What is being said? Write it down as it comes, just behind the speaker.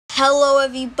Hello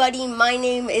everybody, my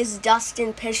name is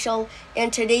Dustin Pueschel,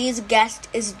 and today's guest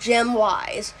is Jim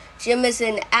Wise. Jim is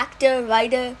an actor,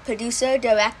 writer, producer,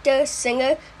 director,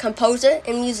 singer, composer,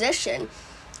 and musician.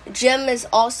 Jim is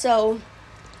also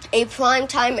a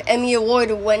Primetime Emmy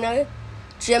Award winner.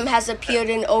 Jim has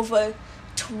appeared in over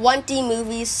 20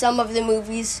 movies. Some of the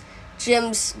movies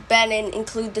Jim's been in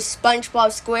include the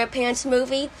Spongebob Squarepants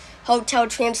Movie, Hotel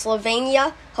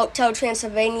Transylvania, Hotel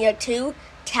Transylvania 2,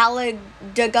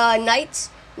 Talladega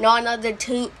Nights, another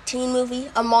teen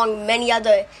movie, among many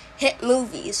other hit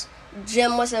movies.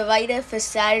 Jim was a writer for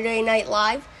Saturday Night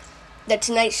Live, The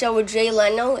Tonight Show with Jay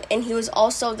Leno, and he was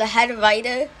also the head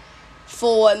writer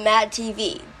for Mad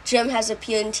TV. Jim has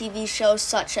appeared in TV shows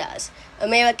such as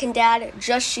American Dad,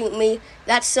 Just Shoot Me,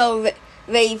 That's So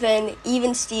Raven,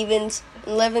 Even Stevens,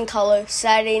 Live in Color,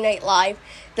 Saturday Night Live,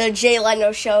 The Jay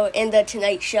Leno Show, and The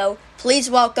Tonight Show.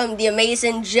 Please welcome the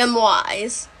amazing Jim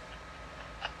Wise.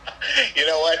 You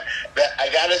know what? I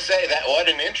gotta say that what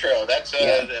an intro. That's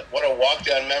what a walk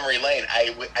down memory lane.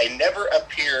 I never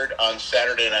appeared on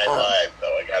Saturday Night Live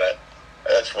though.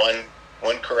 That's one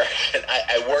correction.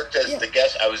 I worked as the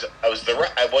guest. I was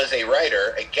a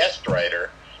writer, a guest writer,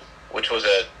 which was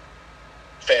a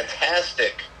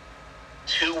fantastic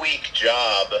 2-week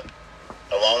job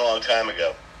a long time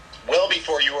ago. Well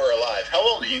before you were alive. How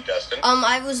old are you, Dustin?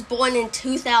 I was born in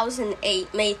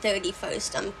 2008, May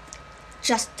 31st. I'm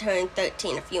just turned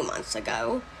 13 a few months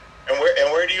ago. And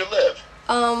where do you live?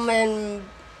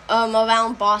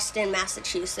 Around Boston,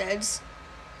 Massachusetts.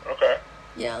 Okay.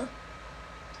 Yeah.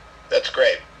 That's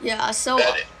great. Yeah, so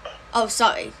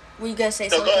sorry. Were you gonna say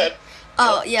something? No, go ahead.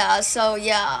 Oh, yeah, so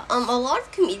yeah. A lot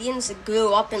of comedians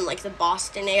grew up in the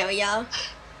Boston area.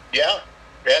 Yeah,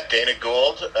 Dana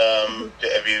Gould.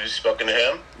 Have you spoken to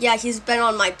him? Yeah, he's been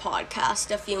on my podcast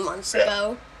a few months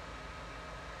ago.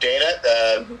 Dana,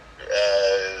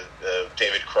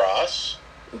 David Cross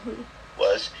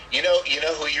was. You know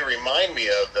who you remind me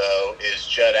of though is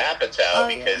Judd Apatow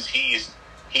because he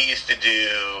used to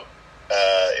do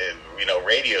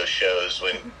radio shows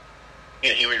when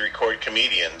he would record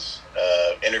comedians,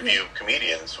 interview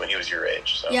comedians when he was your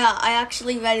age. So. Yeah, I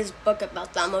actually read his book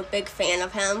about that. I'm a big fan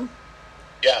of him.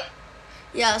 Yeah.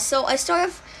 Yeah, so I start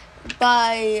off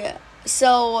by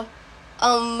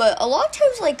a lot of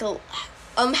times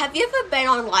have you ever been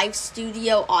on live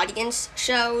studio audience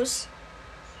shows?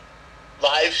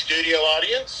 Live studio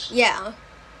audience? Yeah.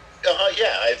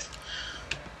 Yeah.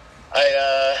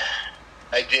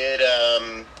 I did.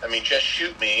 Just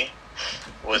Shoot Me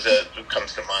was who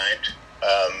comes to mind.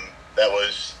 That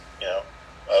was a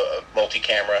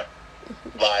multi-camera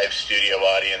live studio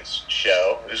audience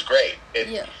show. It was great.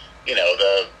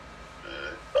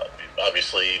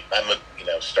 Obviously I'm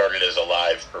started as a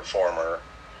live performer.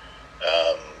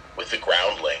 With the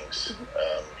Groundlings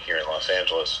here in Los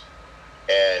Angeles,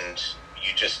 and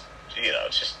you just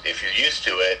if you're used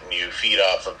to it and you feed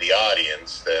off of the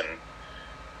audience, then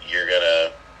you're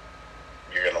gonna.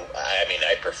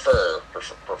 I prefer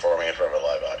performing in front of a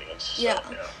live audience. So, yeah.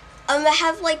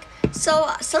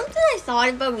 Something I thought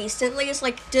about recently is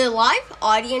do live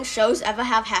audience shows ever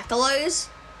have hecklers?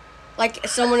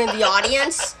 Someone in the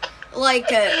audience,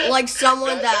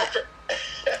 someone that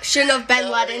shouldn't have been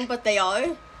let in, but they are.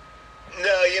 No,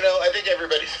 I think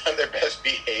everybody's on their best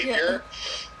behavior,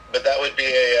 but that would be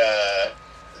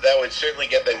that would certainly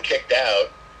get them kicked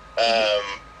out.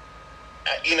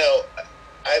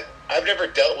 I've never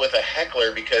dealt with a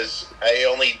heckler because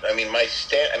my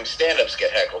stand-ups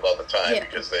get heckled all the time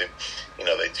because they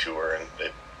tour and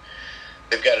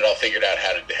they've got it all figured out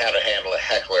how to handle a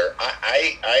heckler.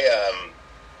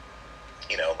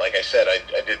 Like I said,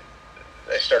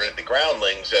 I started at the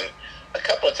Groundlings, and a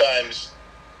couple of times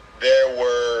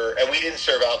and we didn't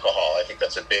serve alcohol. I think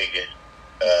that's a big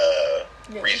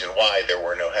reason why there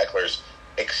were no hecklers,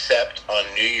 except on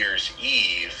New Year's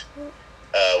Eve,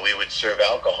 we would serve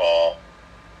alcohol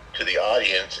to the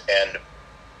audience, and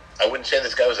I wouldn't say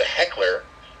this guy was a heckler,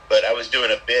 but I was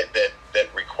doing a bit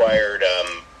that required,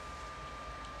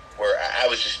 where I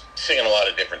was just singing a lot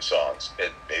of different songs,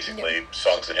 basically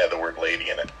songs that had the word lady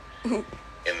in it.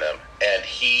 In them, and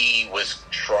he was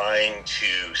trying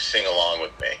to sing along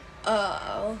with me.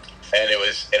 Oh. And it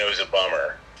was a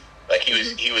bummer.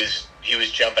 He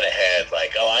was jumping ahead,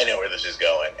 I know where this is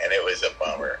going, and it was a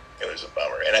bummer. It was a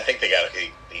bummer, and I think he got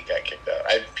kicked out.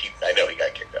 I know he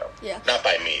got kicked out. Yeah. Not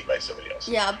by me, by somebody else.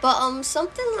 Yeah, but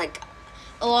something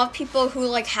a lot of people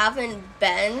who haven't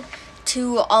been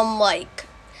to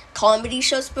comedy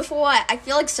shows before. I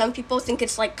feel some people think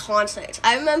it's concerts.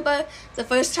 I remember the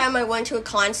first time I went to a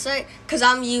concert, because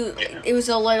it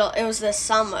was this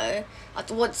summer.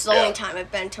 What's the only time I've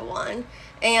been to one.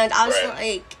 And I was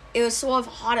like, it was sort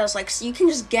of hot. I was like, so you can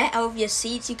just get out of your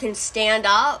seats, you can stand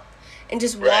up and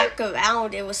just walk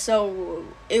around. It was so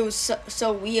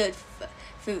weird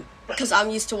because I'm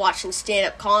used to watching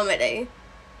stand-up comedy.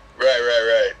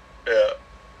 Right.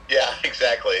 Yeah,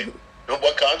 exactly.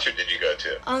 What concert did you go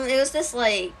to? It was this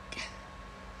like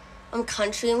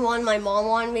country one. My mom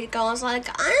wanted me to go. I was like,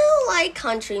 I don't like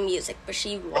country music, but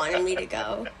she wanted me to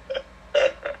go.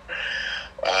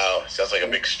 Wow, sounds like a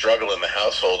big struggle in the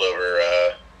household over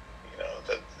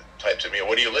the types of music.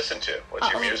 What do you listen to?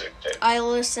 What's your music taste? I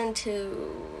listen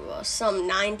to some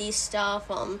 90s stuff,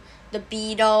 the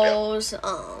Beatles,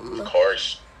 of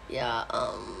course. Yeah,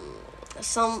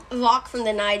 some rock from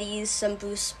the 90s, some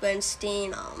Bruce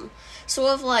Springsteen,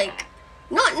 sort of like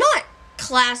not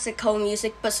classical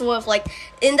music, but sort of like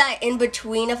in that in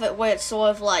between of it where it's sort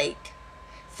of like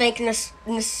Frank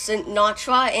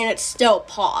Sinatra and it's still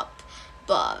pop,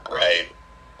 but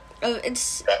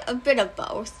it's a bit of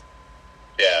both.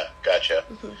 Yeah, gotcha.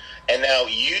 Mm-hmm. And now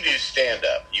you do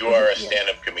stand-up. You are a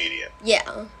stand-up comedian.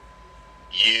 Yeah.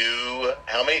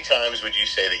 How many times would you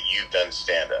say that you've done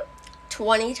stand-up?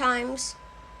 20 times,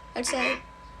 I'd say. Mm-hmm.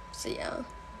 So, yeah.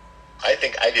 I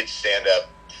think I did stand-up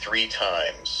 3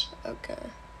 times. Okay.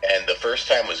 And the first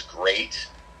time was great,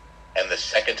 and the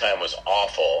second time was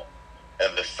awful,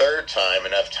 and the third time,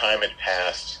 enough time had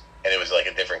passed, and it was like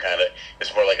a different kind of,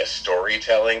 it's more like a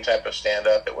storytelling type of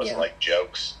stand-up. It wasn't like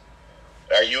jokes.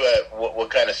 Are you what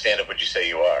kind of stand-up would you say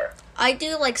you are? I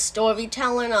do like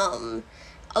storytelling.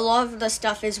 A lot of the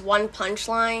stuff is one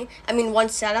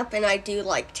setup, and I do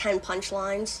like 10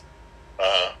 punchlines.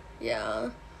 Yeah.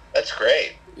 That's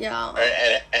great. Yeah.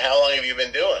 And how long have you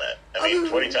been doing it? I mean,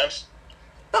 20 times?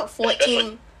 About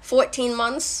 14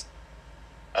 months.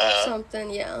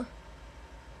 Something, yeah.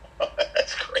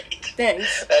 That's great.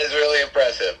 Thanks. That is really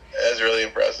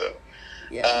impressive.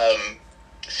 Yeah.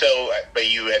 But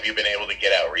have you been able to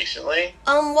get out recently?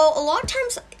 Well, a lot of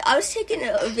times I was taking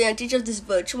advantage of this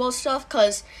virtual stuff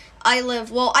because I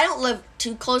don't live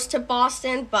too close to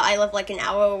Boston, but I live like an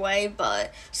hour away.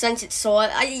 But since it's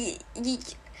the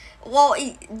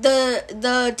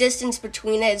distance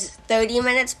between it is 30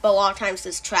 minutes, but a lot of times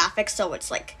there's traffic, so it's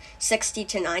like 60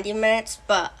 to 90 minutes.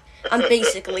 But I'm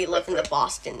basically living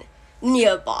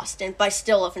near Boston, but I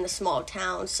still live in a small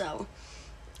town, so.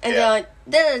 And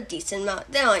there are a decent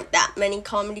amount. There aren't that many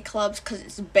comedy clubs because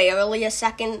it's barely a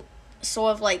second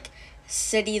sort of like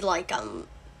city, like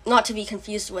not to be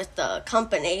confused with the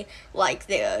company. Like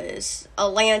there's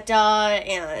Atlanta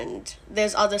and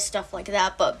there's other stuff like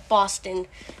that, but Boston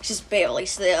just barely.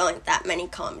 So there aren't that many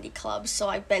comedy clubs. So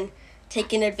I've been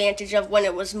taking advantage of when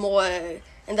it was more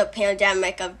in the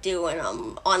pandemic of doing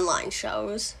online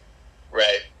shows.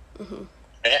 Right. Mm-hmm.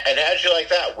 And how'd you like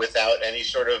that without any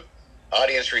sort of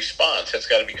audience response? That's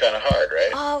got to be kind of hard,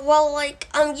 right?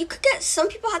 You could get, some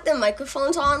people have their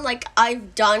microphones on, like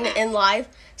I've done in live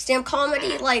stand-up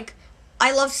comedy. Like,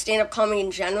 I love stand-up comedy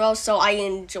in general, so I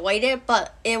enjoyed it,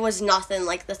 but it was nothing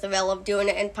like the thrill of doing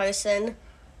it in person.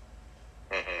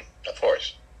 Mm-hmm. Of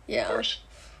course. Yeah. Of course.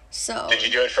 So. Did you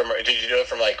do it from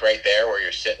like right there where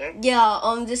you're sitting? Yeah,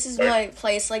 this is my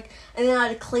place, like, and then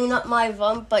I'd clean up my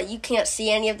room, but you can't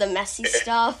see any of the messy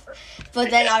stuff, but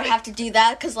then I'd have to do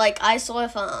that, because, like, I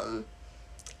sort of,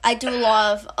 I do a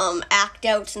lot of,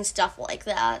 act-outs and stuff like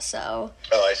that, so.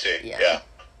 Oh, I see, yeah.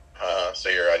 So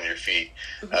you're on your feet.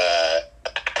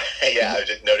 Yeah, I was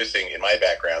just noticing in my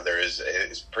background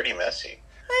it's pretty messy.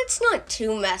 It's not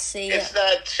too messy. It's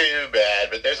not too bad,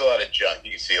 but there's a lot of junk.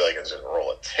 You can see, like, there's a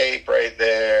roll of tape right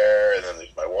there, and then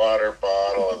there's my water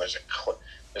bottle, and there's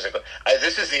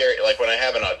this is the area, like, when I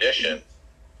have an audition,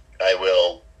 I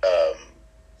will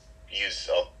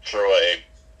I'll throw a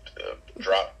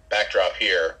backdrop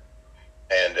here,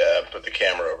 and put the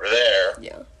camera over there.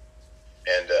 Yeah.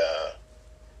 And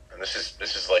this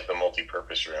is like the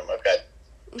multi-purpose room. I've got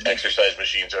exercise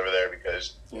machines over there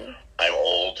because I'm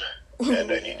old.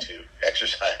 And I need to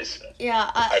exercise.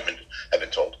 Yeah, I've been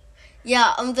told.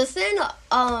 Yeah, the thing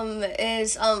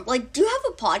is like, do you have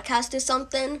a podcast or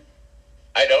something?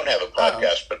 I don't have a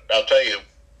podcast, but I'll tell you,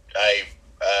 I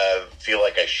feel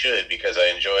like I should because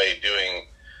I enjoy doing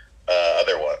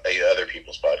other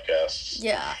people's podcasts.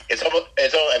 Yeah,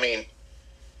 I mean,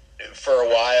 for a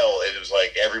while it was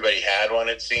like everybody had one,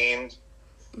 it seemed,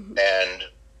 and.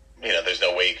 There's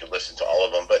no way you could listen to all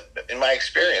of them, but in my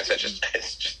experience, it's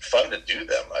just fun to do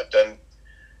them. I've done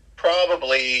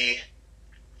probably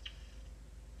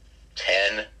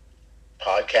 10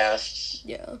 podcasts.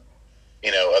 Yeah.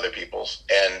 Other people's,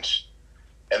 and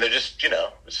they're just,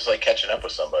 it's just like catching up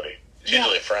with somebody. It's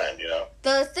usually a friend, you know?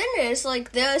 The thing is,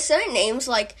 like, there are certain names,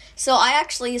 like, so I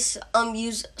actually use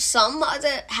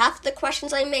half the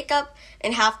questions I make up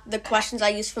and half the questions I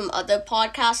use from other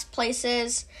podcast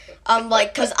places.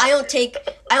 Like, because I don't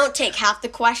take half the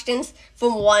questions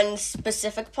from one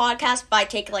specific podcast, but I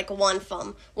take, like, one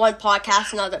from one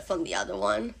podcast and other from the other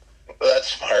one. Well,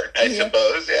 that's smart, I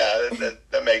suppose. Yeah,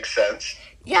 that makes sense.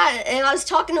 Yeah, and I was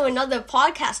talking to another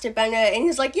podcaster about it, and he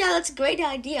was like, yeah, that's a great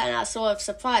idea, and I was sort of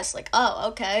surprised, like, oh,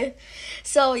 okay.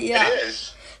 So, yeah. It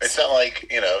is. It's not like,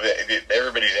 you know,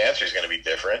 everybody's answer is going to be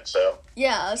different, so.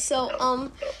 Yeah, so,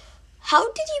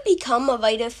 how did you become a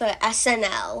writer for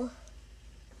SNL?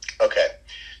 Okay,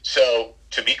 so,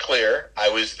 to be clear, I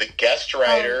was the guest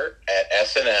writer at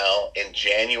SNL in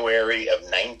January of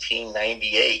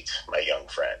 1998, my young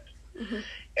friend. Mm-hmm.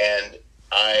 And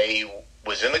I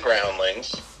was in the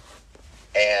Groundlings,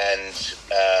 and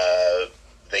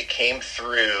they came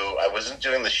through. I wasn't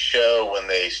doing the show when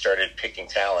they started picking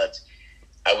talent.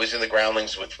 I was in the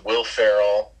Groundlings with Will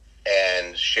Ferrell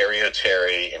and Sherry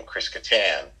O'Terry and Chris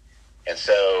Kattan. And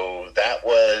so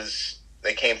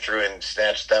they came through and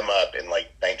snatched them up in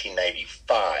like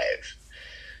 1995.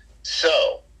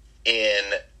 So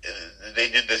they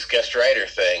did this guest writer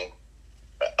thing.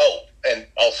 And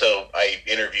also I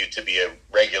interviewed to be a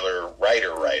regular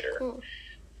writer. Cool.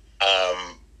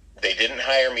 They didn't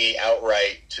hire me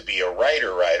outright to be a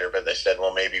writer, but they said,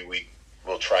 well, maybe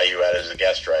we'll try you out as a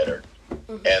guest writer.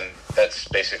 Mm-hmm. And that's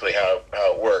basically how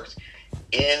it worked.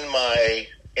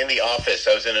 In the office,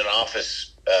 I was in an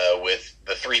office with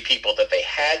the three people that they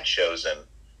had chosen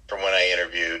from when I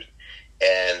interviewed.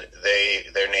 And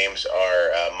their names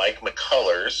are Mike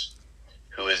McCullers,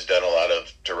 who has done a lot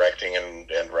of directing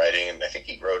and writing, and I think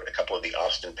he wrote a couple of the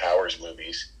Austin Powers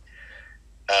movies.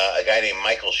 A guy named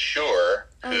Michael Schur,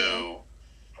 who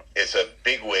is a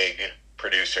bigwig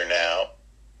producer now.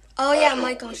 Oh yeah,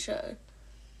 Michael Schur.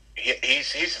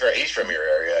 He's from your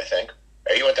area, I think.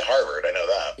 He went to Harvard, I know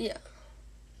that. Yeah.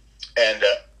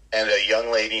 And a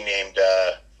young lady named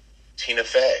Tina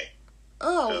Fey.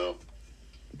 Oh.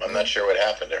 Who I'm not sure what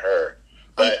happened to her,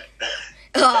 but.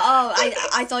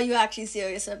 I thought you were actually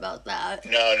serious about that.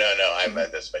 No.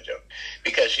 That's my joke.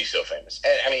 Because she's so famous.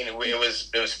 And I mean, it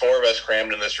was four of us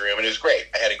crammed in this room, and it was great.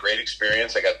 I had a great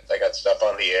experience. I got stuff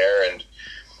on the air, and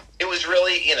it was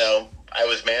really, you know, I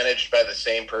was managed by the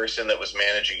same person that was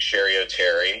managing Sherry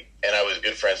O'Terry, and I was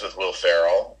good friends with Will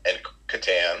Ferrell and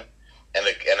Kattan, and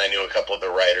I knew a couple of the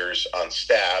writers on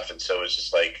staff, and so it was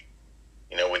just like,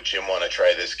 you know, would Jim want to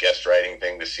try this guest writing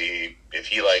thing to see if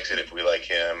he likes it, if we like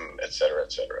him, et cetera,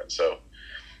 et cetera. And so,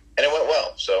 and it went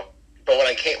well. So, but when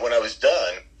I was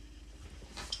done,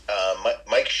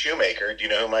 Mike Shoemaker, do you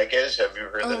know who Mike is? Have you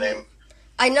heard the name?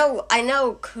 I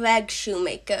know Craig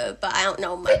Shoemaker, but I don't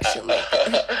know Mike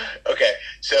Shoemaker. Okay,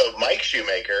 so Mike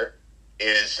Shoemaker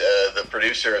is the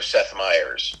producer of Seth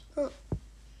Meyers,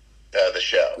 the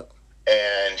show.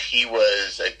 And he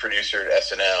was a producer at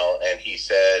SNL, and he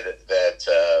said that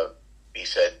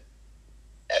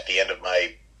at the end of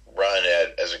my run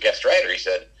as a guest writer, he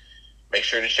said, make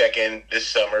sure to check in this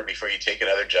summer before you take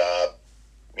another job.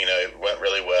 You know, it went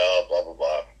really well, blah, blah,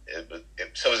 blah.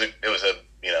 So it was a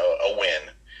win.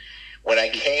 When I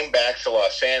came back to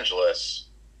Los Angeles,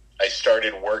 I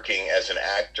started working as an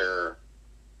actor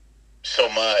so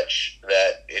much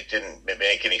that it didn't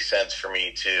make any sense for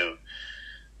me to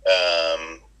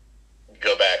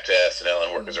go back to SNL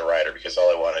and work as a writer, because all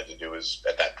I wanted to do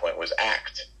at that point was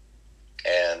act.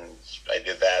 And I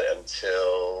did that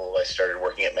until I started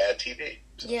working at Mad TV.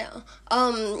 So. Yeah.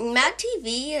 Mad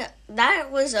TV, that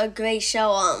was a great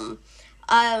show.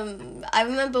 I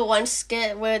remember one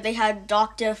skit where they had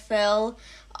Dr. Phil.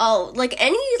 Oh, like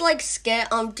any like skit,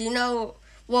 do you know,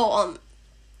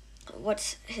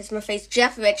 what's his face?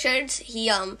 Jeff Richards. He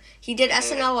did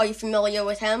SNL. Are you familiar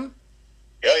with him?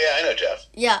 Oh yeah, I know Jeff.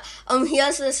 Yeah. He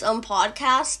has this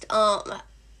podcast.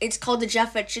 It's called The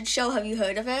Jeff Richards Show. Have you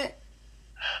heard of it?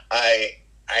 I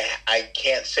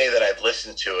can't say that I've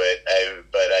listened to it,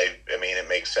 but I mean, it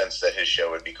makes sense that his show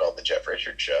would be called The Jeff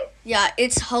Richards Show. Yeah,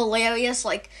 it's hilarious.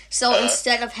 Like, so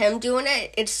instead of him doing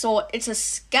it, it's a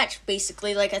sketch,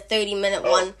 basically, like a 30-minute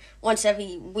one once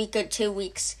every week or 2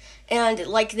 weeks. And,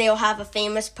 like, they'll have a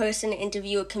famous person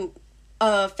interview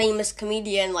a famous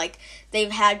comedian. Like,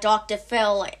 they've had Dr.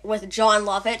 Phil with John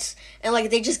Lovitz, and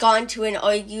like they just got into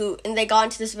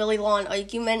this really long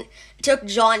argument. It took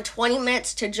John 20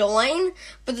 minutes to join,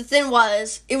 but the thing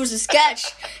was, it was a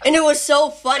sketch, and it was so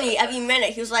funny every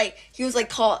minute. He was like,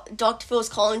 Dr. Phil was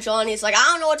calling John. He's like, I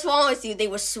don't know what's wrong with you. They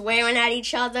were swearing at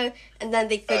each other, and then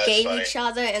they forgave each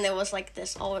other, and it was like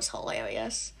this. Oh, it's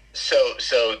hilarious. So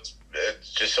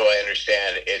just so I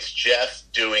understand, it's Jeff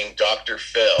doing Dr.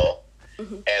 Phil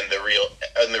and the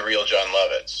real John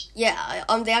Lovitz. Yeah,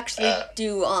 they actually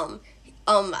do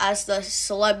as the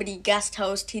celebrity guest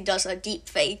host, he does a deep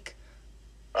fake.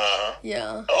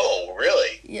 Yeah. Oh,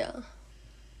 really? Yeah.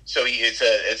 So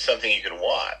it's something you can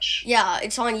watch. Yeah,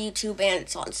 it's on YouTube and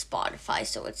it's on Spotify,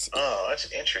 so it's. Oh,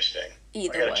 that's interesting.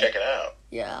 Either I gotta way. check it out.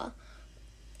 Yeah.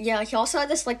 Yeah, he also had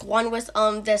this, like, one with,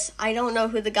 this, I don't know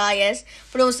who the guy is,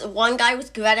 but it was one guy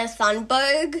with Greta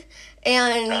Thunberg,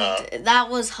 and that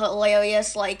was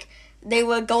hilarious. Like, they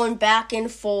were going back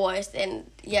and forth, and,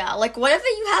 yeah, like, whenever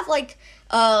you have, like,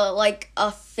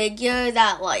 a figure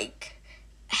that, like,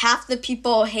 half the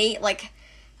people hate, like,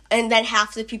 and then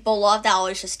half the people love, that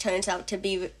always just turns out to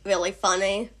be really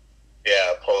funny.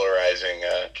 Yeah, polarizing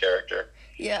character.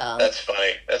 Yeah. That's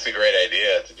funny. That's a great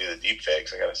idea to do the deep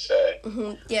fakes, I gotta say.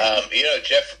 Yeah.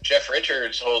 Jeff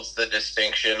Richards holds the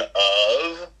distinction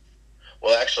of,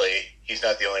 well, actually, he's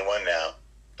not the only one now,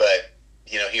 but,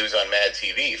 he was on Mad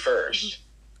TV first.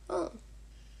 Oh,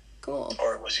 cool.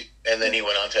 Or was he? And then he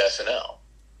went on to SNL.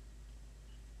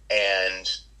 And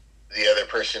the other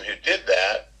person who did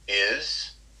that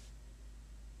is,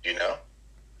 do you know?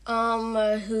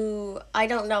 Who, I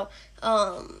don't know.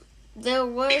 There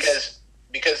was...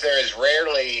 Because there is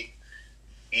rarely,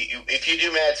 if you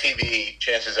do Mad TV,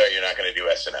 chances are you're not going to do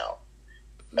SNL.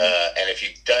 And if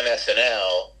you've done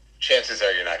SNL, chances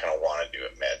are you're not going to want to do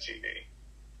it Mad TV.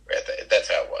 Right? That's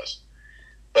how it was.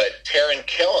 But Taran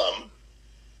Killam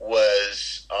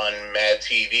was on Mad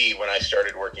TV when I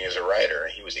started working as a writer,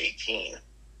 and he was 18.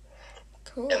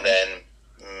 Cool. And then,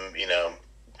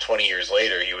 20 years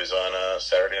later, he was on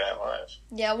Saturday Night Live.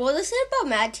 Yeah, well, the thing about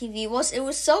Mad TV was it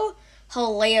was so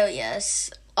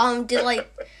hilarious. I think it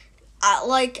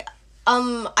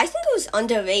was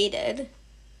underrated.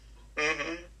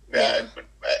 Yeah.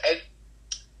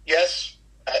 Yes,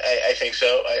 I think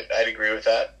so. I'd agree with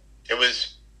that. It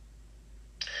was.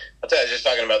 I'll tell you, I was just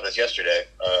talking about this yesterday.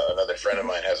 Another friend of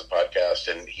mine has a podcast,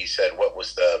 and he said, what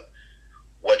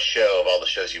show of all the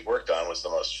shows you worked on was the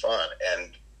most fun?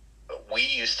 And we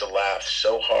used to laugh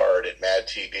so hard at Mad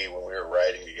TV when we were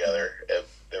writing together.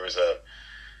 There was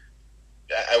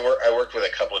I worked with a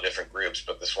couple of different groups,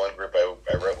 but this one group I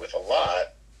wrote with a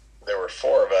lot, there were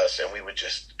four of us, and we would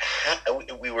just,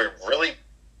 we were really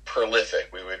prolific.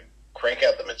 We would crank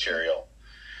out the material.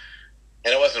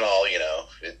 And it wasn't all,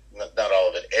 not all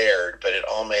of it aired, but it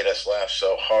all made us laugh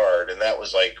so hard. And that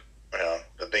was like,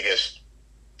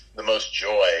 the most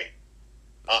joy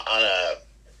on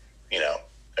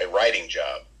a writing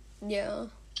job. Yeah.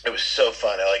 It was so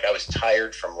fun. I was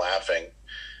tired from laughing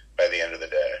by the end of the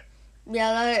day.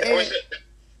 Yeah,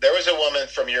 there was a woman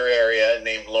from your area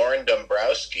named Lauren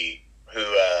Dombrowski who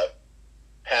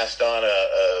passed on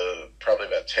probably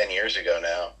about 10 years ago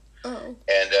now. Oh.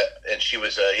 And she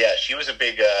was she was a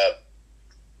big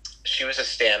she was a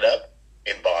stand-up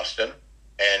in Boston,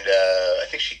 and I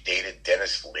think she dated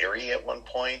Dennis Leary at one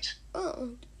point. Oh.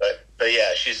 But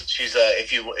yeah, she's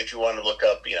if you want to look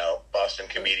up Boston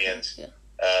comedians,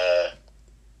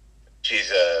 she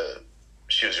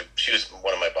was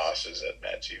one of my bosses at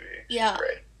Mad TV. Yeah.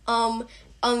 Great.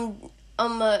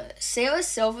 Sarah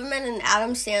Silverman and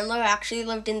Adam Sandler actually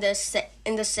lived in the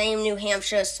same New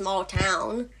Hampshire small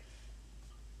town.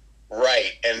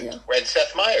 Right, and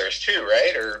Seth Meyers too,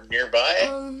 right, or nearby?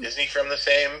 Isn't he from the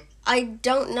same? I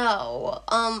don't know.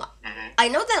 I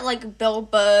know that Bill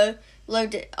Burr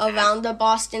lived around the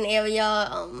Boston area.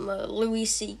 Louis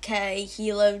C.K.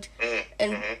 he lived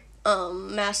in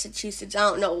Massachusetts. I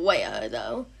don't know where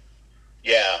though.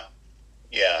 Yeah,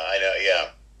 I know.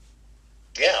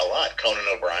 Yeah, a lot. Conan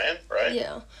O'Brien, right?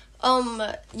 Yeah.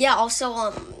 Also,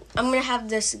 I'm gonna have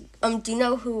this. Do you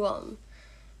know who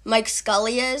Mike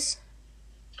Scully is?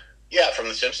 Yeah, from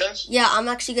The Simpsons? Yeah, I'm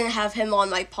actually going to have him on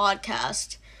my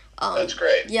podcast. That's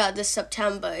great. Yeah, this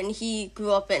September. And he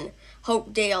grew up in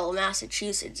Hopedale,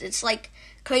 Massachusetts. It's,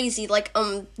 crazy.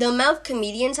 The amount of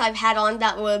comedians I've had on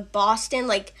that were Boston,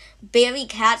 Barry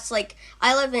Katz,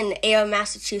 I live in Ayer,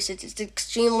 Massachusetts. It's an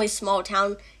extremely small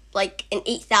town, an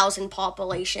 8,000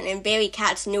 population, and Barry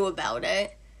Katz knew about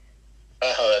it.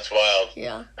 Oh, that's wild.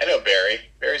 Yeah. I know Barry.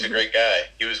 Barry's a great guy.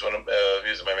 He was he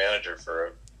was my manager for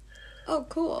a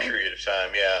period of time,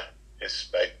 yeah.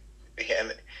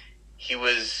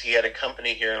 He had a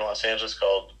company here in Los Angeles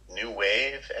called New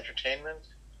Wave Entertainment,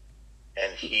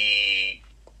 and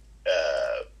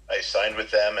I signed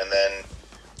with them, and then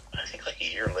I think a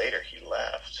year later he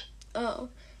left. Oh.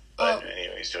 But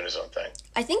anyway, he's doing his own thing.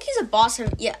 I think he's a boss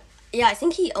of, I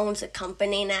think he owns a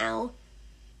company now.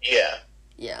 Yeah.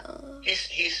 Yeah.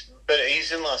 but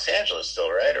he's in Los Angeles still,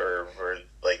 right? Or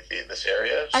like this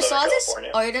area, I saw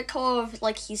California? This article of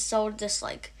like he sold this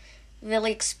like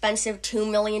really expensive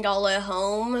 $2 million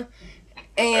home,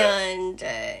 and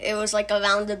it was like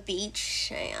around the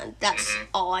beach, and that's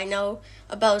all I know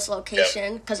about his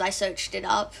location because I searched it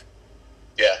up.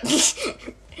 Yeah.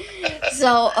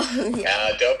 So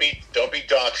don't be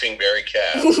doxing Barry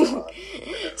Cass.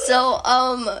 So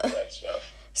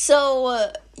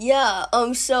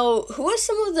who are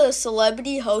some of the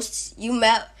celebrity hosts you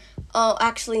met?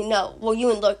 Actually, no. Well, you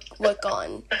and look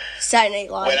on Saturday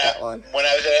Night Live. When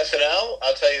I was at SNL,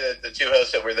 I'll tell you that the two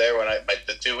hosts that were there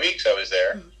the 2 weeks I was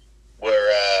there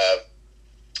were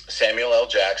Samuel L.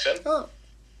 Jackson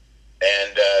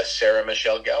and Sarah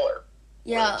Michelle Gellar.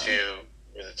 Yeah,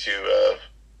 were the two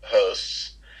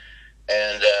hosts,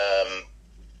 and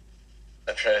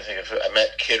I'm trying to think of I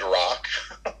met Kid Rock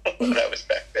when I was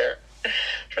back there. I'm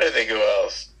trying to think who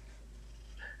else.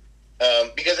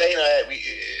 Because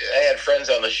I had friends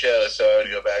on the show, so I would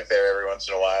go back there every once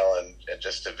in a while and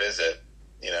just to visit.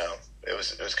 You know, it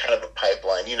was kind of a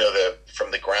pipeline. You know, from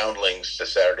the groundlings to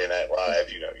Saturday Night Live.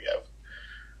 You know, you have.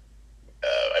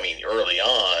 Early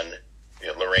on,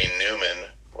 Lorraine Newman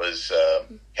was.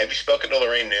 Have you spoken to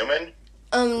Lorraine Newman?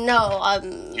 No.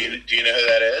 Do you know who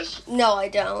that is? No, I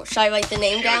don't. Should I write the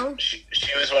name down? She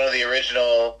was one of the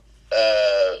original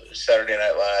Saturday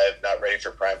Night Live Not Ready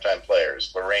for Primetime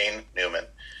players, Lorraine Newman.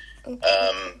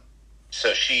 Okay.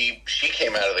 So she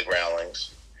came out of the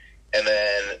Groundlings, and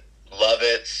then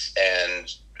Lovitz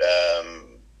and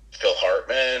Phil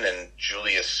Hartman and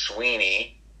Julia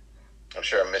Sweeney. I'm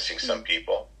sure I'm missing some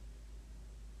people.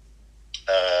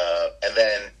 And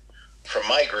then from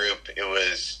my group, it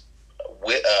was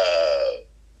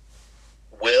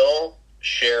Will,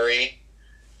 Sherry,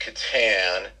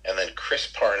 Catan, and then Chris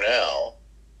Parnell,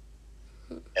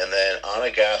 and then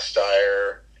Anna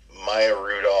Gasteyer, Maya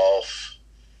Rudolph,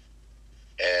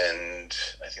 and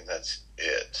I think that's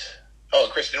it. Oh,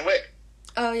 and Kristen Wiig.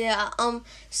 Oh yeah.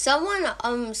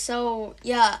 So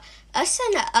yeah,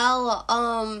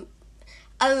 SNL.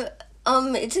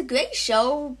 It's a great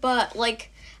show, but like,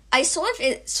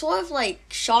 it sort of like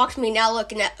shocked me now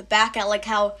looking back at like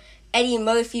how Eddie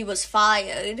Murphy was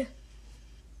fired.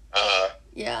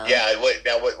 Yeah. Yeah.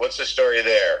 What's the story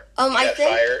there?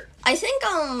 Fired? I think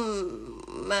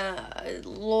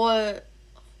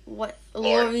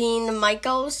Lorne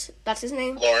Michaels, that's his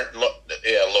name? Lauren.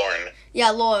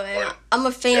 Yeah, Lauren. I'm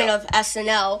a fan of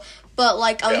SNL, but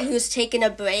like he was taking a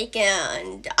break,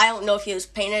 and I don't know if he was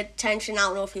paying attention. I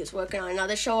don't know if he was working on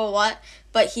another show or what,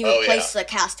 but he replaced the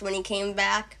cast when he came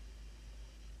back.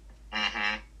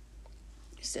 Mm-hmm.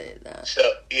 Say that. So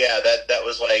that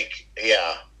was like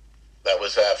that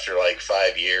was after like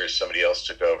 5 years. Somebody else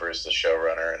took over as the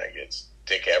showrunner, and it's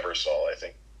Dick Ebersol, I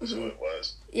think, is who it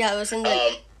was. Yeah, it was in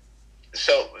the.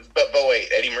 But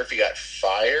wait, Eddie Murphy got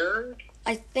fired?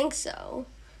 I think so,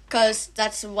 because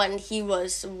that's when he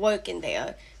was working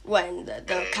there when the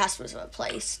cast was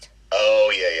replaced.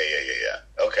 Oh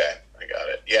yeah. Okay, I got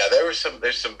it. Yeah, there's some.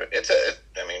 It's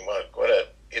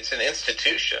it's an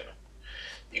institution.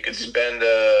 You could spend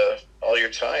all your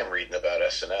time reading about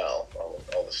SNL,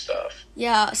 all the stuff.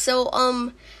 Yeah. So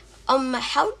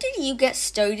how did you get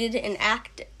started in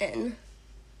acting?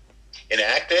 In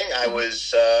acting, I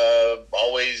was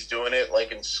always doing it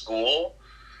like in school.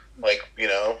 Like, when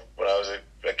I was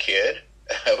a kid,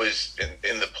 I was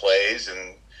in the plays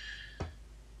and,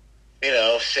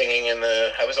 singing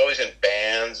I was always in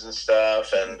bands and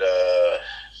stuff and,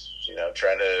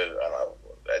 trying to, I don't know,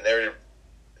 I never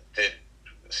did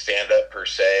stand up per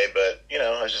se, but,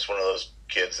 I was just one of those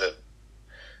kids that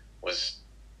was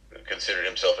considered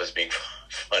himself as being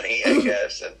funny, I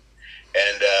guess. And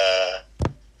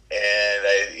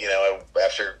I,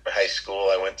 after high school,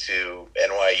 I went to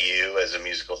NYU as a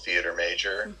musical theater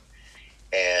major,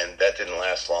 and that didn't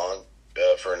last long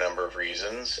for a number of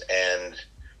reasons. And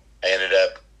I ended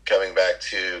up coming back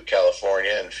to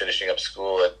California and finishing up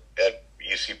school at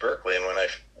UC Berkeley. And when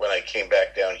I came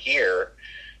back down here,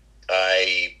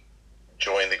 I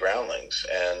joined the Groundlings.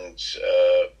 And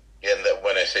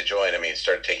when I say join, I mean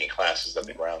started taking classes at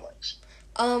the Groundlings.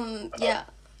 Yeah.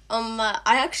 I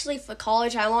actually, for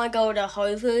college, I want to go to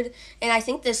Harvard, and I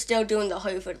think they're still doing the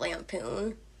Harvard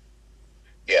Lampoon.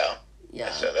 Yeah.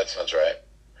 Yeah. That sounds right.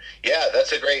 Yeah,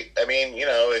 that's a great,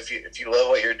 if you love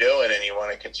what you're doing and you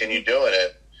want to continue doing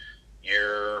it,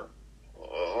 you're,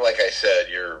 like I said,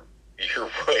 you're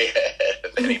way ahead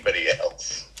of anybody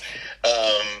else.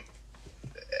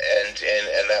 And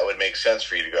that would make sense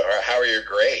for you to go. How are your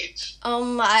grades?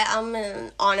 I'm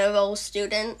an honor roll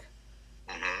student.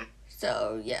 Mm-hmm.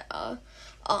 So, yeah.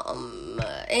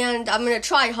 And I'm gonna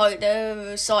try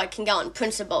harder so I can get on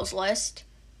principal's list.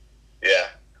 Yeah.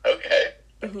 Okay.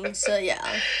 So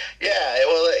yeah. Yeah.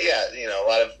 Well, yeah. You know, a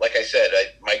lot of, like I said,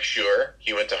 Mike Schur,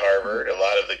 he went to Harvard. A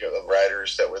lot of the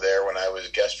writers that were there when I was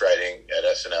guest writing at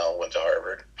SNL went to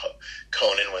Harvard.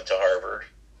 Conan went to Harvard,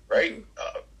 right?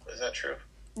 Is that true?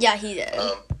 Yeah, he did.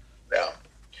 Yeah.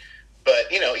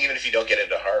 But, you know, even if you don't get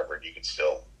into Harvard, you can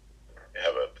still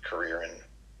have a career in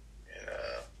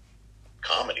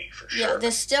comedy for sure. Yeah,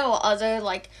 there's still other,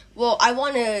 like, well, I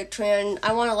want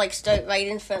to, like, start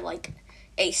writing for, like,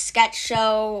 a sketch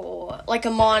show or, like,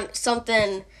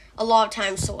 something, a lot of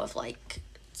times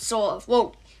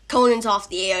well, Conan's off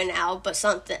the air now, but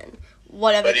something,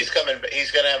 whatever. But he's going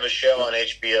to have a show on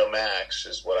HBO Max,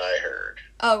 is what I heard.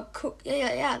 Oh, cool.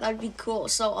 Yeah, that'd be cool.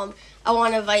 So, I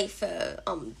want to write for,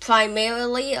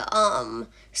 primarily,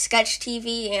 sketch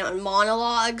TV and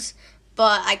monologues,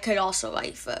 but I could also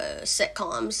write for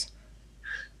sitcoms.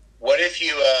 What if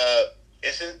you,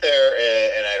 isn't there,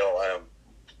 and I don't want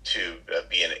to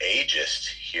be an ageist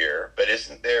here, but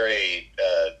isn't there a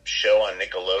show on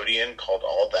Nickelodeon called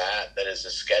All That is a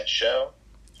sketch show?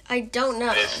 I don't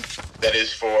know. That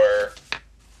is for,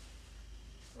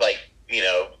 like, you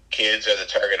know, kids are the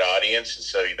target audience, and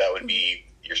so that would be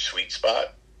your sweet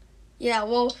spot? Yeah,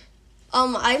 well,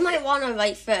 I might want to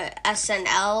write for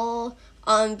SNL,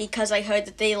 because I heard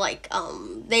that they, like,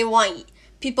 they want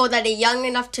people that are young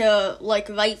enough to, like,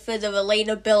 write for the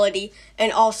relatability,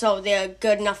 and also they're a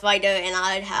good enough writer, and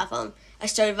I'd have, I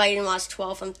started writing when I was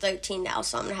 12, I'm 13 now,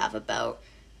 so I'm going to have about,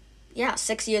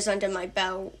 6 years under my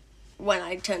belt when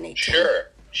I turn 18.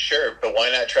 Sure, but why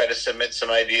not try to submit some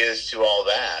ideas to All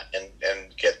That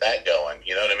and get that going,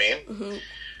 you know what I mean? Mm-hmm.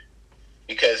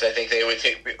 Because I think they would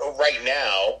take, right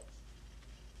now,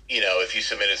 you know, if you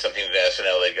submitted something to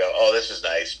SNL, they'd go, oh, this is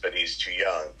nice, but he's too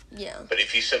young. Yeah. But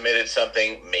if you submitted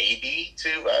something maybe to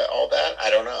All That, I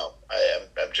don't know.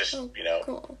 I'm just, you know,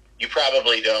 cool. You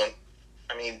probably don't,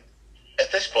 I mean,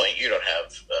 at this point, you don't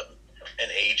have an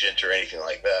agent or anything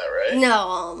like that, right?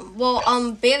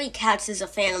 No, Barry Katz is a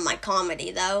fan of my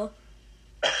comedy, though.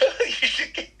 You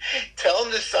should tell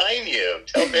him to sign you.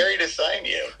 Tell Barry to sign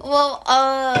you. Well,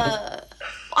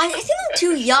 I think I'm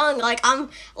too young.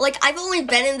 I've only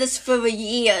been in this for a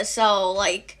year, so,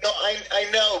 like... No, I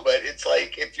know, but it's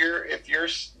like, if you're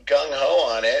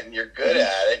gung-ho on it, and you're good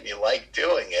at it, and you like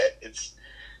doing it,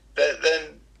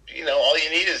 then, you know, all you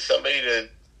need is somebody to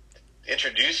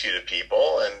introduce you to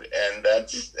people,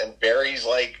 and Barry's,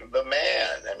 like, the man.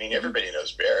 I mean, everybody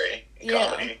knows Barry in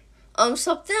comedy.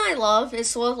 Something I love is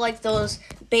sort of like those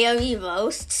Barry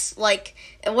roasts, like,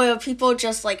 where people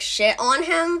just, like, shit on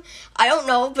him. I don't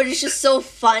know, but it's just so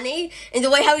funny. And the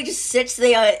way how he just sits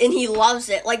there and he loves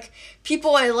it. Like,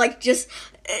 people are, like, just,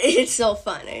 it's so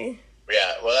funny.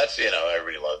 Yeah, well, that's, you know,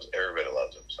 everybody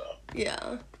loves him, so.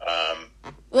 Yeah.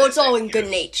 Well, it's all in good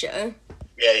nature.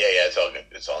 Yeah, it's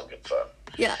all in good fun.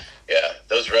 Yeah. Yeah,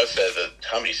 those roasts, the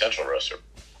Comedy Central roasts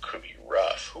could be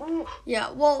rough. Ooh.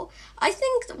 Yeah, well, I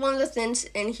think one of the things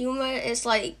in humor is,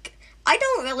 like, I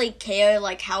don't really care,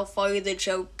 like, how far the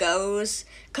joke goes,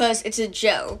 because it's a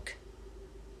joke.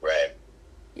 Right.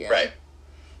 Yeah. Right.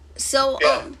 So,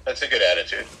 yeah, that's a good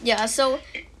attitude. Yeah, so...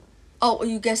 Oh,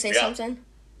 you gonna say something?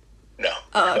 No.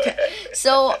 Oh, okay.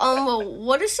 So,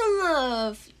 what are some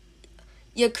of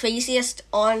your craziest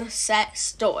on-set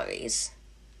stories?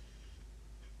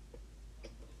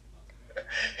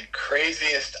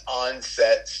 Craziest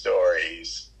on-set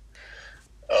stories.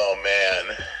 Oh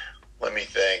man, let me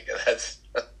think. That's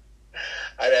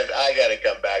I gotta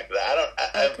come back to that.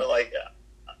 I'm like.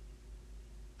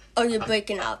 Oh, you're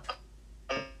breaking up.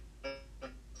 Do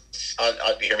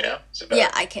you hear me now? Is it better?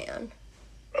 Yeah, I can.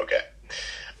 Okay.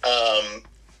 I'm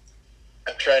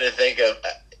trying to think of.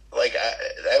 Like,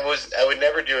 I would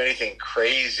never do anything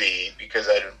crazy because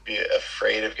I'd be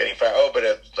afraid of getting fired. Oh, but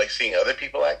like seeing other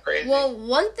people act crazy? Well,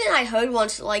 one thing I heard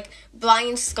once, like,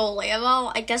 Brian Scalero,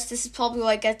 I guess this is probably where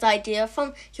I get the idea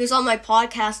from. He was on my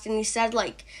podcast and he said,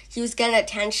 like, he was getting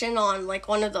attention on, like,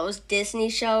 one of those Disney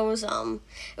shows. It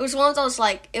was one of those,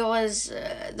 like, it was,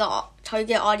 the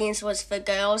target audience was for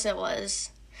girls. It was,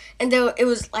 and it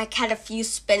was, like, had a few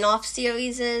spin-off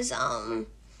series.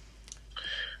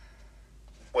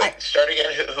 Wait, start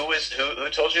again. Who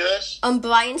told you this?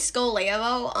 Brian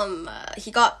Scalero.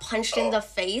 He got punched in the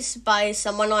face by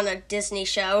someone on a Disney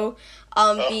show.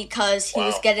 Because he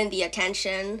was getting the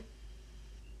attention.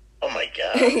 Oh my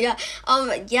god. Yeah.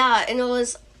 Yeah, and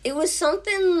it was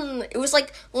something. It was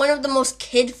like one of the most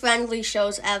kid-friendly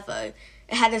shows ever.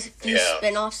 It had a few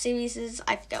spin-off series.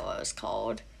 I forget what it was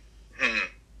called.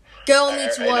 Girl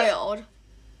Meets World.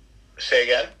 Say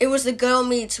again? It was the Girl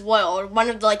Meets World, one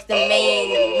of, like, the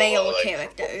main male like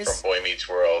characters. From Boy Meets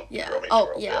World. Yeah. Girl Meets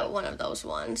World, yeah, one of those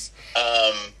ones.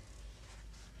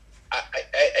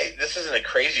 This isn't a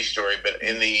crazy story, but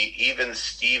in the Even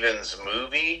Stevens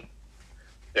movie,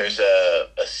 there's a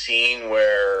scene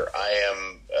where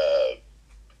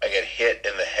I get hit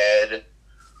in the head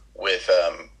with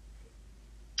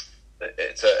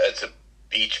it's a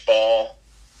beach ball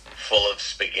full of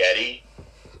spaghetti.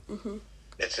 Mm-hmm.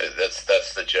 That's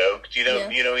the joke. Do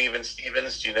you know Even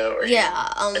Stevens? Do you know?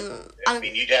 I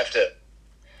mean, you'd have to.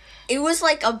 It was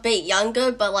like a bit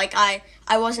younger, but like I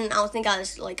wasn't. I think I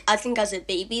was a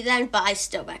baby then, but I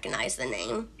still recognize the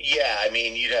name. Yeah, I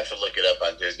mean, you'd have to look it up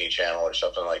on Disney Channel or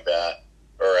something like that,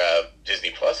 or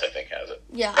Disney Plus, I think has it.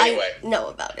 Yeah, anyway, I know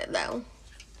about it though.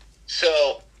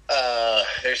 So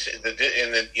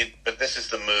but this is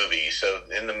the movie. So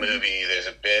in the movie, there's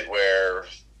a bit where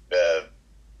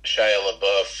Shia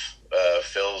LaBeouf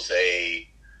fills a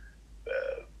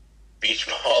beach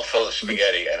ball full of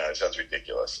spaghetti. I know it sounds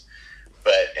ridiculous,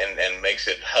 but and makes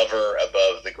it hover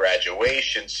above the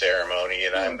graduation ceremony.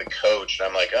 And I'm the coach, and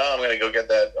I'm like, I'm going to go get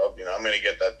that. I'm going to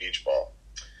get that beach ball.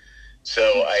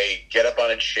 So I get up on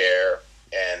a chair,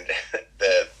 and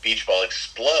the beach ball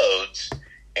explodes,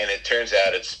 and it turns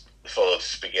out it's full of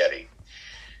spaghetti.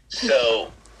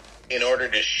 So in order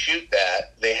to shoot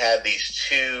that, they had these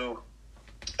two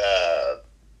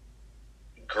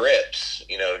grips,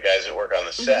 the guys that work on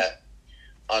the set,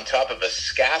 on top of a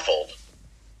scaffold.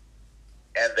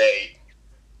 And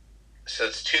so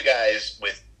it's two guys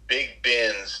with big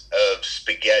bins of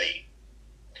spaghetti.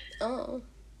 Oh.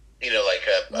 Like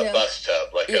a bus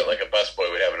tub, like a busboy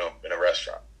would have in a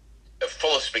restaurant.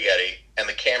 Full of spaghetti, and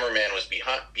the cameraman was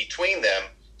between them,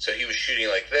 so he was shooting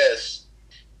like this,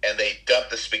 and they dumped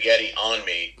the spaghetti on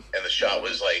me, and the shot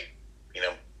was like,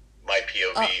 my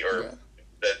POV or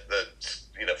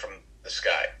the from the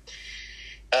sky.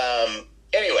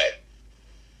 Anyway,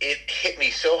 it hit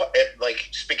me like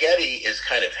spaghetti is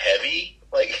kind of heavy,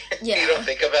 like you don't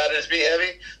think about it as being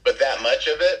heavy, but that much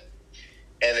of it,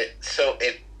 and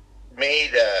it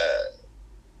made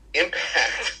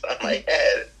impact on my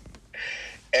head.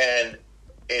 And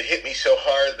it hit me so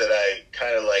hard that I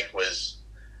kind of like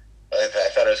I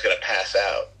thought I was going to pass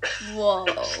out. Whoa.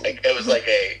 it was like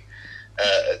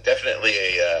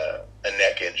definitely a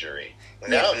neck injury.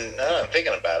 Now I'm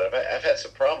thinking about it. I've had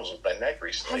some problems with my neck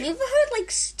recently. Have you ever heard like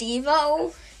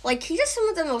Steve-O? Like he does some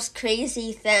of the most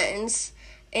crazy things.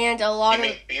 And a lot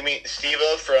You mean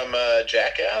Steve-O from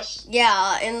Jackass?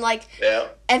 Yeah, and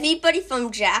everybody from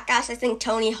Jackass, I think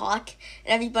Tony Hawk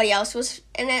and everybody else was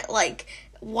in it. Like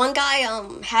one guy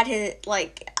had his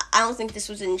I don't think this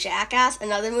was in Jackass,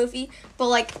 another movie,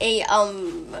 but he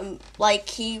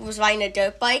was riding a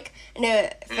dirt bike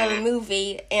for a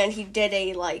movie, and he did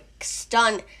a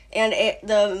stunt, and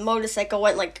the motorcycle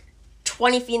went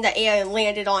 20 feet in the air and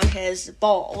landed on his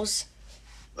balls.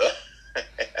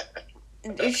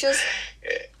 It's just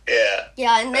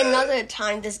and then another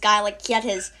time this guy he had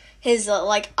his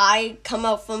eye come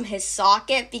out from his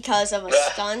socket because of a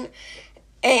stunt,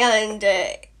 and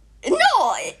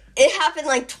it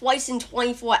happened twice in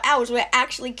 24 hours where it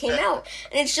actually came out,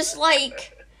 and it's just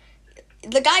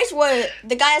the guy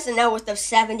has a net worth of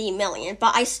 $70 million,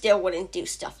 but I still wouldn't do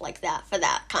stuff like that for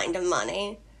that kind of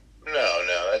money. No,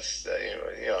 that's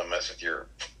you don't mess with your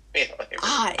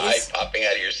eye popping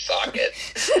out of your socket.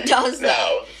 Does that?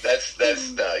 No, that's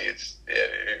no.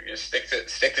 You stick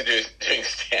to doing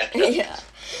stand-up. Yeah,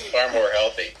 far more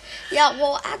healthy. Yeah,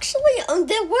 well, actually,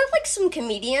 there were some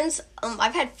comedians.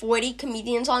 I've had 40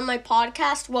 comedians on my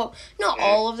podcast. Well, not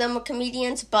all of them were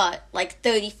comedians, but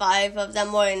 35 of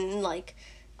them were in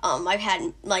I've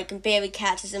had Barry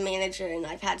Katz as a manager, and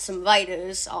I've had some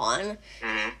writers on.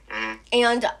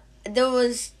 And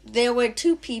there were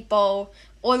two people,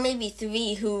 or maybe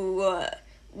three, who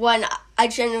when I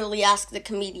generally ask the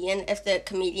comedian if they're a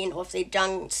comedian or if they've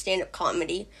done stand-up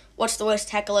comedy, what's the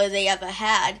worst heckler they ever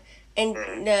had, and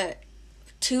the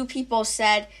two people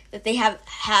said that they have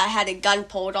had a gun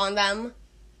pulled on them.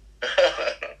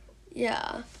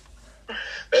 Yeah.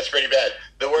 That's pretty bad.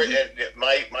 The word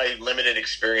my limited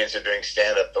experience of doing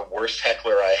stand-up, the worst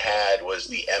heckler I had was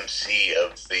the MC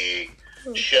of the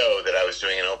show that I was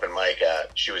doing an open mic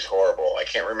at. She was horrible. I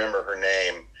can't remember her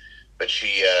name, but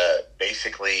she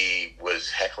basically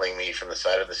was heckling me from the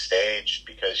side of the stage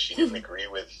because she didn't agree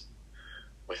with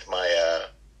my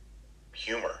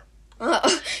humor.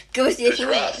 Go with your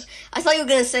humor. Rough. I thought you were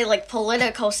going to say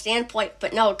political standpoint,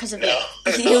 but no, because of your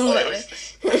humor.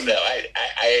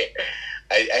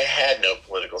 I had no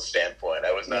political standpoint.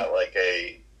 I was not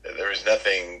there was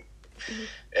nothing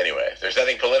Anyway, there's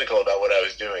nothing political about what I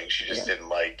was doing. She just didn't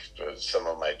like some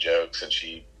of my jokes, and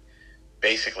she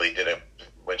basically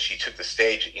when she took the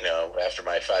stage, after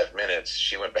my 5 minutes,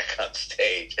 she went back on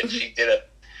stage, and she did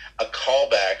a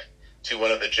callback to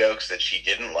one of the jokes that she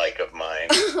didn't like of mine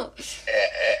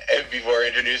before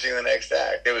introducing the next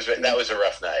act. That was a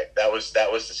rough night. That was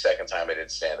the second time I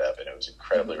did stand up, and it was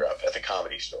incredibly rough at the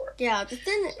Comedy Store. Yeah, but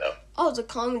then the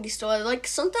Comedy Store. Like,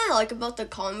 something I like about the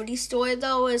Comedy Store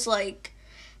though is like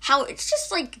how it's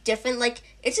just like different. Like,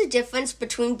 it's a difference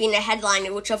between being a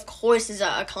headliner, which of course is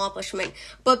an accomplishment,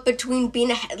 but between being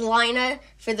a headliner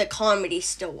for the Comedy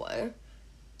Store.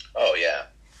 Oh yeah,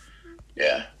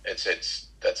 yeah.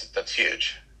 That's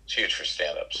huge. It's huge for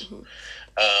stand-ups.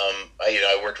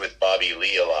 I worked with Bobby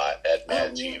Lee a lot at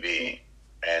Mad TV,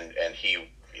 and he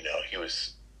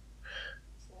was,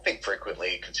 I think,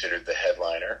 frequently considered the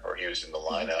headliner, or he was in the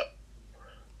lineup.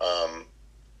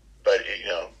 But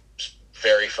it's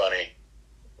very funny.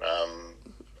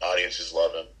 Audiences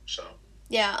love him. So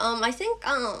yeah, I think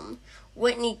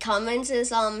Whitney Cummings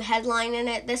is headlining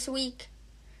it this week.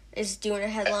 Is doing a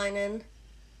headlining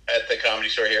at the Comedy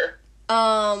Store here.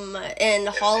 In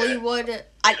Hollywood.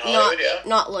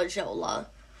 Not La Jolla.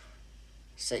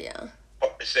 So yeah.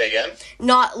 Say again?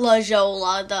 Not La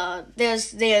Jolla.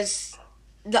 There's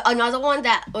another one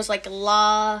that was like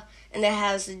La, and it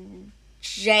has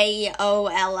JOLLA.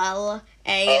 La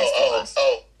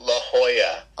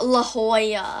Jolla. La Jolla,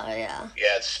 yeah.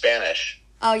 Yeah, it's Spanish.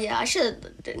 Oh yeah, I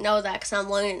should know that because I'm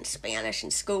learning Spanish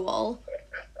in school.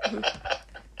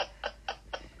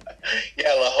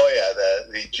 Yeah, La Jolla.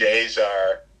 The J's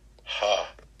are ha.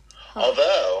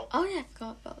 Although, I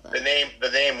forgot about that. The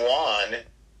name Juan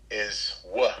is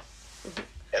W,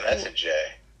 and that's a J.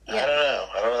 Yeah. I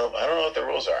don't know what the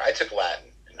rules are. I took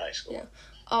Latin in high school. Yeah.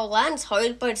 Oh, Latin's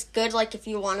hard, but it's good. Like if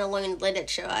you want to learn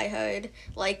literature, I heard.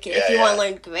 Like if you want to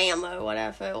learn grammar or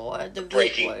whatever, or the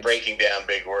breaking down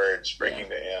big words,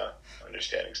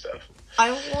 understanding stuff.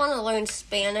 I want to learn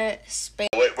Spanish.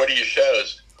 What are your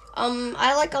shows?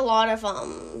 I like a lot of,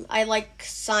 I like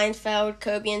Seinfeld,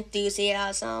 Curb Your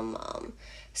Enthusiasm,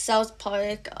 South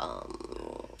Park,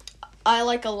 I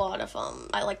like a lot of,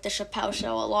 I like The Chappelle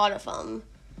Show, a lot of,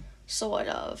 sort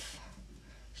of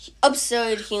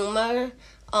absurd humor.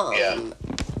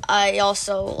 I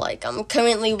also like, I'm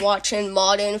currently watching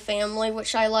Modern Family,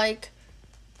 which I like.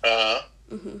 So,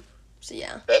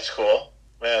 yeah. That's cool.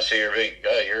 Yeah, so you're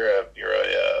a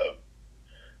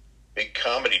big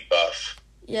comedy buff.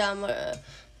 Yeah,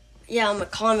 I'm a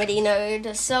comedy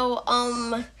nerd. So,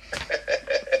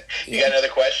 You got another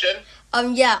question?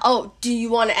 Yeah. Oh, do you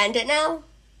want to end it now?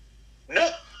 No.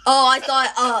 Oh, I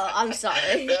thought. I'm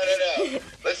sorry. No.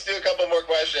 Let's do a couple more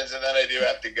questions, and then I do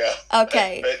have to go.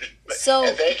 Okay. So.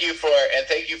 And thank you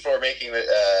for making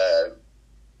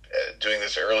doing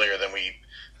this earlier than we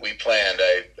planned.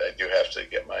 I do have to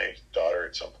get my daughter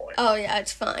at some point. Oh, yeah,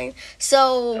 it's fine.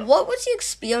 So, what was your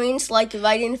experience like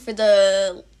writing for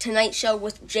the Tonight Show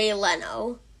with Jay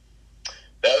Leno?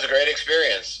 That was a great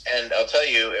experience. And I'll tell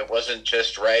you, it wasn't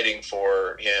just writing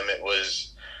for him. It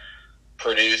was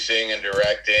producing and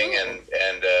directing and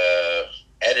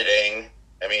editing.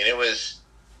 I mean, it was...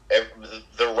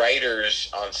 The writers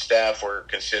on staff were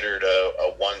considered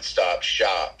a one-stop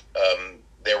shop.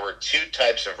 There were two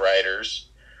types of writers.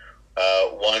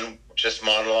 One, just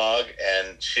monologue,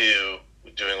 and two,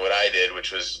 doing what I did,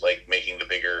 which was like making the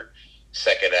bigger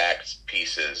second act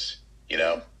pieces,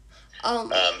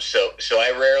 So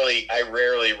I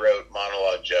rarely wrote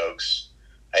monologue jokes.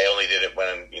 I only did it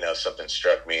when, something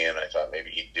struck me and I thought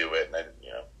maybe he'd do it. And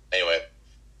anyway,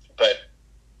 but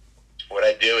what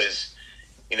I do is,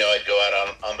 I'd go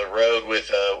out on the road with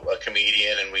a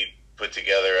comedian and we'd put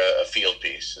together a field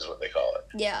piece, is what they call it.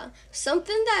 Yeah.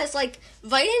 Something that is like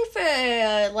writing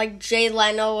for like Jay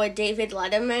Leno or David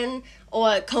Letterman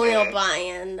or Conan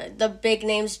O'Brien, the big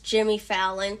names, Jimmy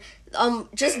Fallon.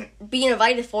 Just being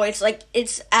invited for it's like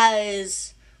it's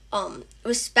as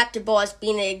respectable as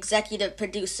being an executive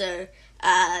producer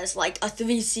as like a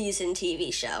 3-season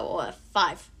TV show or a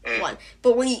 5-1.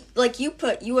 But when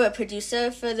you were a producer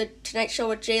for the Tonight Show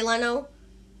with Jay Leno.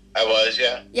 I was,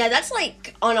 yeah. Yeah, that's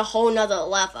like on a whole nother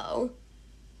level.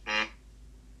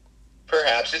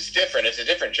 Perhaps it's different. It's a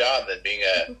different job than being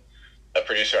a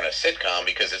producer on a sitcom,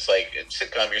 because it's like in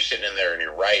sitcom you're sitting in there and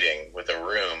you're writing with a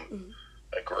room,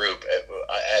 a group.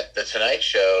 At the Tonight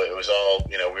Show, it was all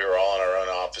we were all in our own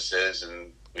offices,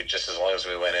 and we just as long as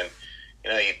we went in,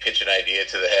 you'd pitch an idea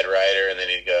to the head writer, and then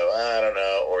he'd go, I don't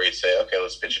know, or he'd say, okay,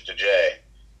 let's pitch it to Jay,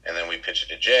 and then we pitch it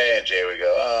to Jay, and Jay would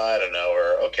go, I don't know,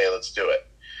 or okay, let's do it.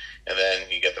 And then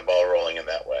you get the ball rolling in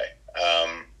that way.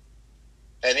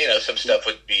 And, some stuff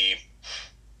would be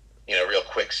real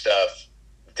quick stuff,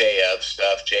 day of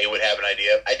stuff. Jay would have an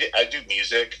idea. I do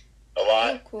music a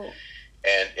lot. Oh, cool.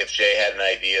 And if Jay had an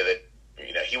idea that,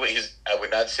 I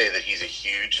would not say that he's a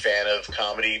huge fan of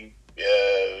comedy,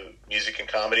 music and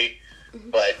comedy,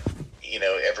 but,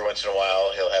 every once in a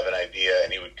while he'll have an idea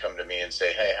and he would come to me and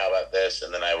say, hey, how about this?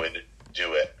 And then I would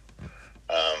do it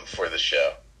for the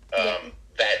show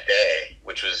that day,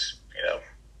 which was,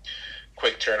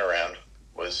 quick turnaround,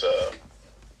 was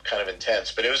kind of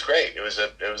intense, but it was great. It was a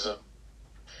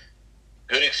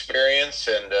good experience,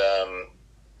 and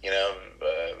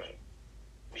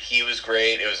he was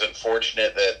great. It was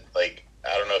unfortunate that,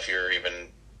 I don't know if you're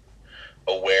even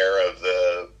aware of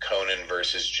the Conan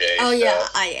versus Jay stuff. Yeah,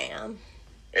 I am.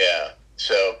 Yeah,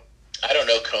 so I don't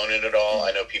know Conan at all.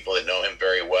 I know people that know him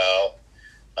very well.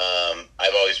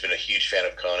 I've always been a huge fan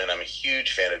of Conan. I'm a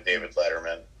huge fan of David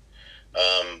Letterman.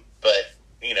 But,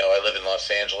 I live in Los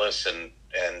Angeles, and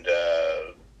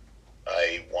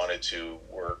I wanted to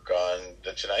work on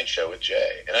The Tonight Show with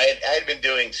Jay. And I had been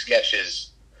doing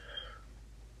sketches,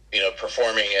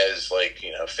 performing as,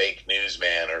 fake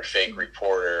newsman or fake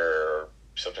reporter or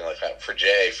something like that for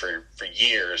Jay for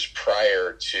years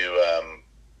prior to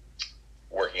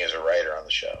working as a writer on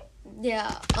the show.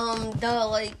 Yeah,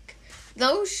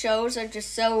 those shows are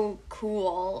just so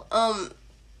cool.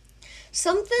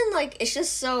 Something it's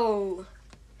just so,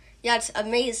 it's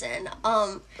amazing.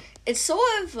 It's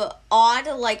sort of odd,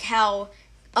 how,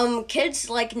 kids,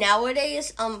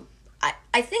 nowadays,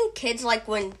 I think kids,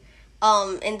 when,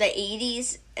 in the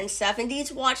 80s and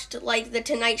 70s watched, The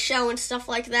Tonight Show and stuff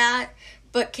like that,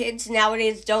 but kids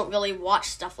nowadays don't really watch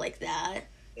stuff like that.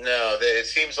 No, it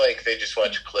seems like they just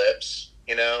watch clips,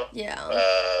 Yeah.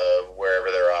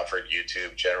 Wherever they're offered,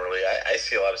 YouTube generally. I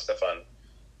see a lot of stuff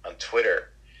on Twitter.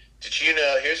 Did you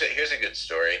know, here's a good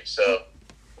story. So,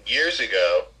 years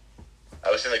ago, I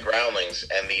was in the Groundlings,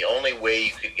 and the only way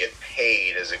you could get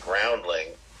paid as a groundling,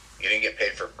 you didn't get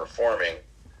paid for performing,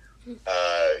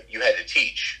 you had to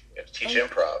teach. You had to teach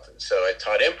improv. And so I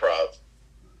taught improv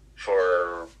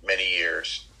for many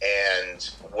years. And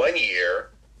one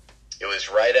year, it was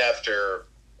right after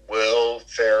Will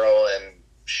Ferrell and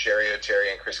Sherry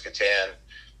O'Terry and Chris Kattan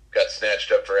got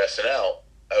snatched up for SNL.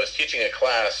 I was teaching a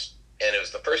class, and it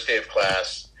was the first day of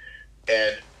class.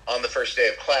 And on the first day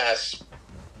of class,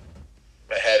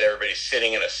 I had everybody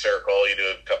sitting in a circle. You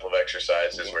do a couple of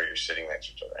exercises where you're sitting next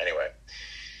to each other. Anyway.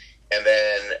 And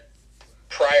then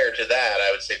prior to that,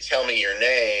 I would say, tell me your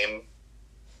name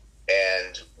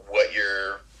and why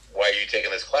are you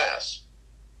taking this class?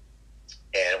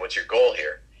 And what's your goal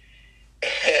here?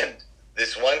 And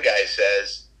this one guy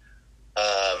says,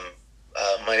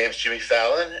 my name's Jimmy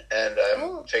Fallon, and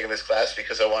I'm taking this class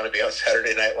because I want to be on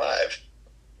Saturday Night Live.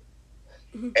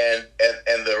 And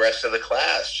the rest of the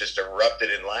class just erupted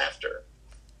in laughter.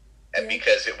 And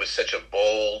because it was such a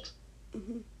bold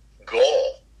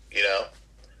goal,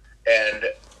 And,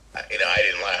 I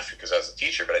didn't laugh because I was a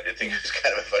teacher, but I did think it was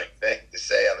kind of a funny thing to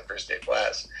say on the first day of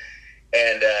class.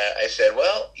 And I said,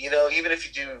 well, even if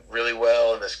you do really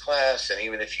well in this class, and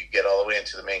even if you get all the way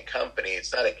into the main company,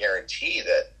 it's not a guarantee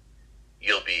that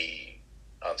you'll be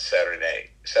on Saturday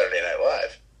Night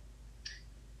Live.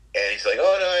 And he's like,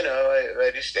 oh, no, I know.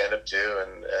 I do stand-up too.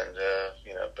 And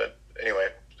but anyway,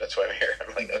 that's why I'm here.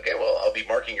 I'm like, okay, well, I'll be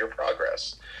marking your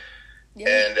progress. Yeah.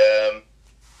 And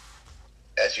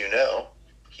as you know,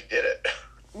 he did it.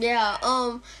 Yeah,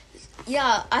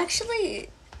 actually,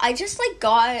 I just,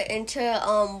 got into,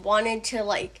 wanted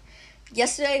to,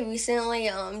 yesterday, recently,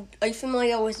 are you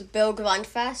familiar with Bill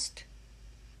Grunfest?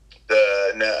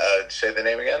 Say the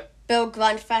name again? Bill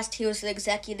Grunfest, he was the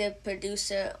executive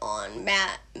producer on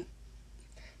Mad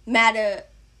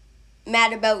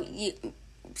About You,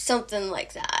 something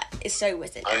like that. It started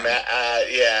with it.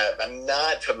 I'm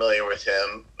not familiar with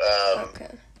him.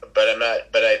 Okay. But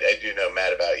I do know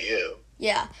Mad About You.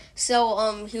 Yeah,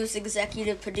 so he was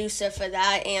executive producer for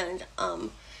that, and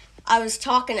I was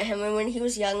talking to him, and when he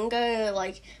was younger,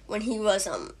 when he was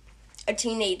a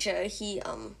teenager, he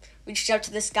reached out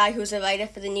to this guy who was a writer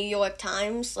for the New York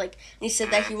Times, and he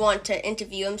said that he wanted to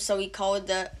interview him, so he called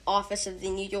the office of the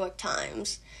New York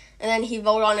Times, and then he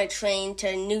rode on a train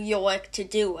to New York to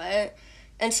do it,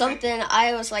 and something,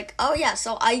 I was like, oh yeah,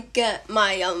 so I get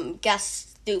my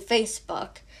guests through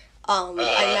Facebook.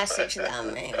 I message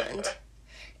them,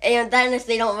 and then if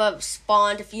they don't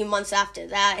respond a few months after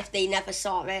that, if they never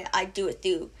saw it, I do it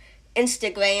through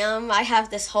Instagram. I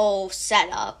have this whole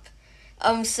setup.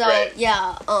 I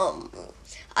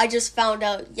just found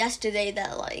out yesterday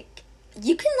that,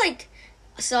 you can,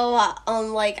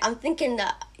 I'm thinking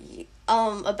that,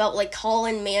 about, like,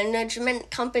 calling management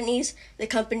companies, the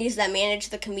companies that manage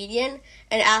the comedian,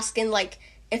 and asking, like,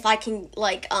 if I can,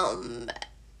 like, I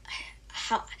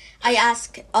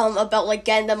ask about, like,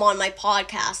 getting them on my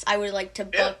podcast. I would like to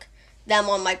book them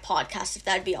on my podcast, if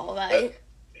that'd be all right.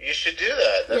 You should do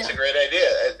that. That's a great idea.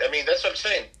 I mean, that's what I'm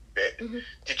saying. Mm-hmm.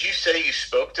 Did you say you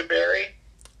spoke to Barry?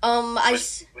 Well,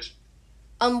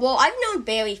 I've known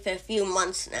Barry for a few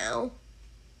months now.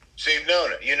 So you know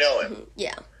him? Mm-hmm.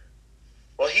 Yeah.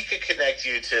 Well, he could connect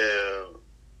you to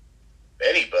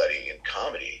anybody in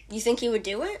comedy. You think he would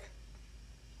do it?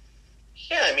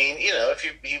 Yeah, I mean, if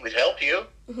he would help you.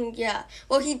 Mm-hmm, yeah.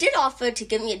 Well, he did offer to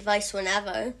give me advice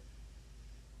whenever.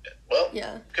 Well,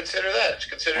 consider that.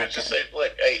 Consider it just say,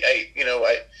 look, if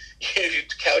you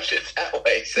couch it that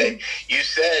way, say, you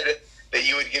said that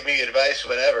you would give me advice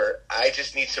whenever. I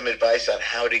just need some advice on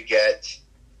how to get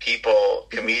people,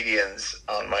 comedians,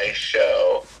 on my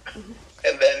show.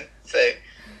 And then say,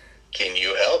 can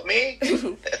you help me?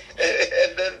 And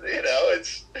then,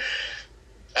 it's...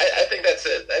 I think that's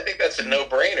it. I think that's a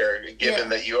no-brainer, given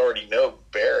that you already know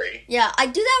Barry. Yeah, I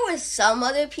do that with some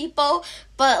other people,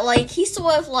 but, like, he's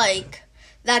sort of like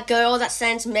that girl that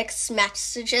sends mixed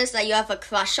messages that you have a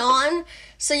crush on.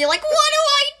 So you're like, what do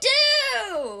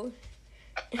I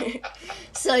do?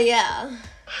 So, yeah.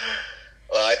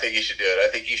 Well, I think you should do it.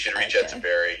 I think you should reach out to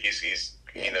Barry.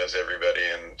 He knows everybody,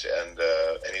 and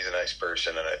he's a nice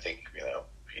person, and I think,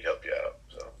 he'd help you out.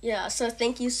 So. Yeah, so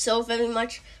thank you so very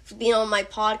much for being on my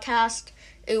podcast.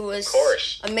 It was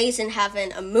amazing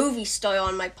having a movie star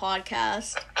on my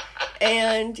podcast.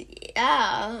 And, it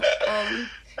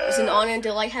was an honor and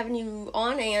delight having you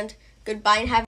on, and goodbye and have